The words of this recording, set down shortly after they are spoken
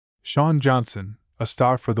Shaun Johnson, a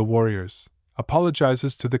star for the Warriors,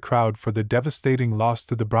 apologizes to the crowd for the devastating loss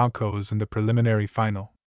to the Broncos in the preliminary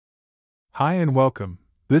final. Hi and welcome,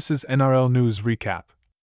 this is NRL News Recap.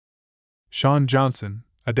 Shaun Johnson,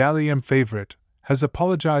 a Dally M favorite, has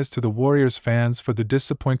apologized to the Warriors fans for the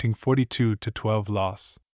disappointing 42-12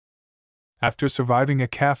 loss. After surviving a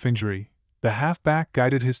calf injury, the halfback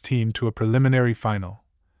guided his team to a preliminary final,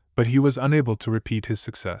 but he was unable to repeat his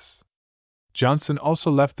success. Johnson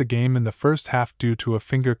also left the game in the first half due to a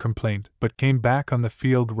finger complaint but came back on the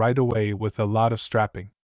field right away with a lot of strapping.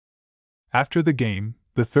 After the game,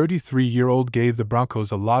 the 33-year-old gave the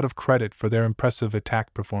Broncos a lot of credit for their impressive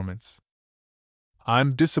attack performance.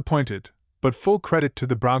 "I'm disappointed, but full credit to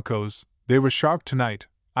the Broncos, they were sharp tonight.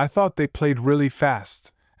 I thought they played really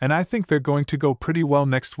fast, and I think they're going to go pretty well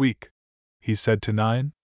next week," he said to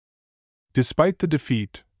Nine. Despite the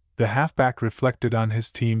defeat, the halfback reflected on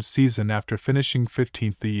his team's season after finishing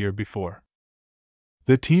 15th the year before.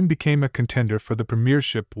 The team became a contender for the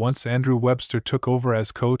premiership once Andrew Webster took over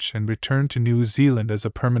as coach and returned to New Zealand as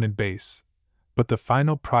a permanent base, but the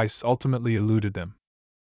final price ultimately eluded them.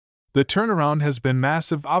 "The turnaround has been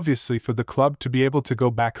massive, obviously, for the club to be able to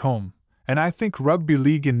go back home, and I think rugby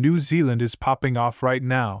league in New Zealand is popping off right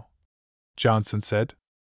now," Johnson said.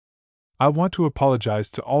 "I want to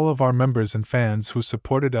apologize to all of our members and fans who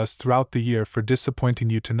supported us throughout the year for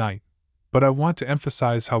disappointing you tonight, but I want to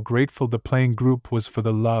emphasize how grateful the playing group was for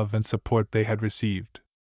the love and support they had received."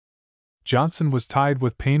 Johnson was tied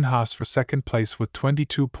with Payne Haas for second place with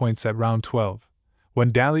 22 points at round 12,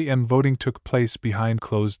 when Dally M voting took place behind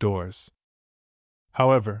closed doors.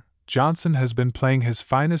 However, Johnson has been playing his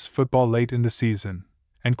finest football late in the season,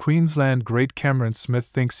 and Queensland great Cameron Smith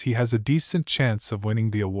thinks he has a decent chance of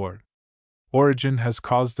winning the award. Origin has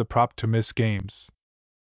caused the prop to miss games.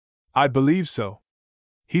 "I believe so,"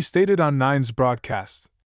 he stated on Nine's broadcast.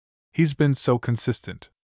 "He's been so consistent.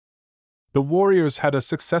 The Warriors had a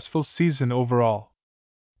successful season overall.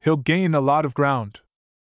 He'll gain a lot of ground."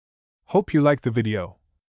 Hope you like the video.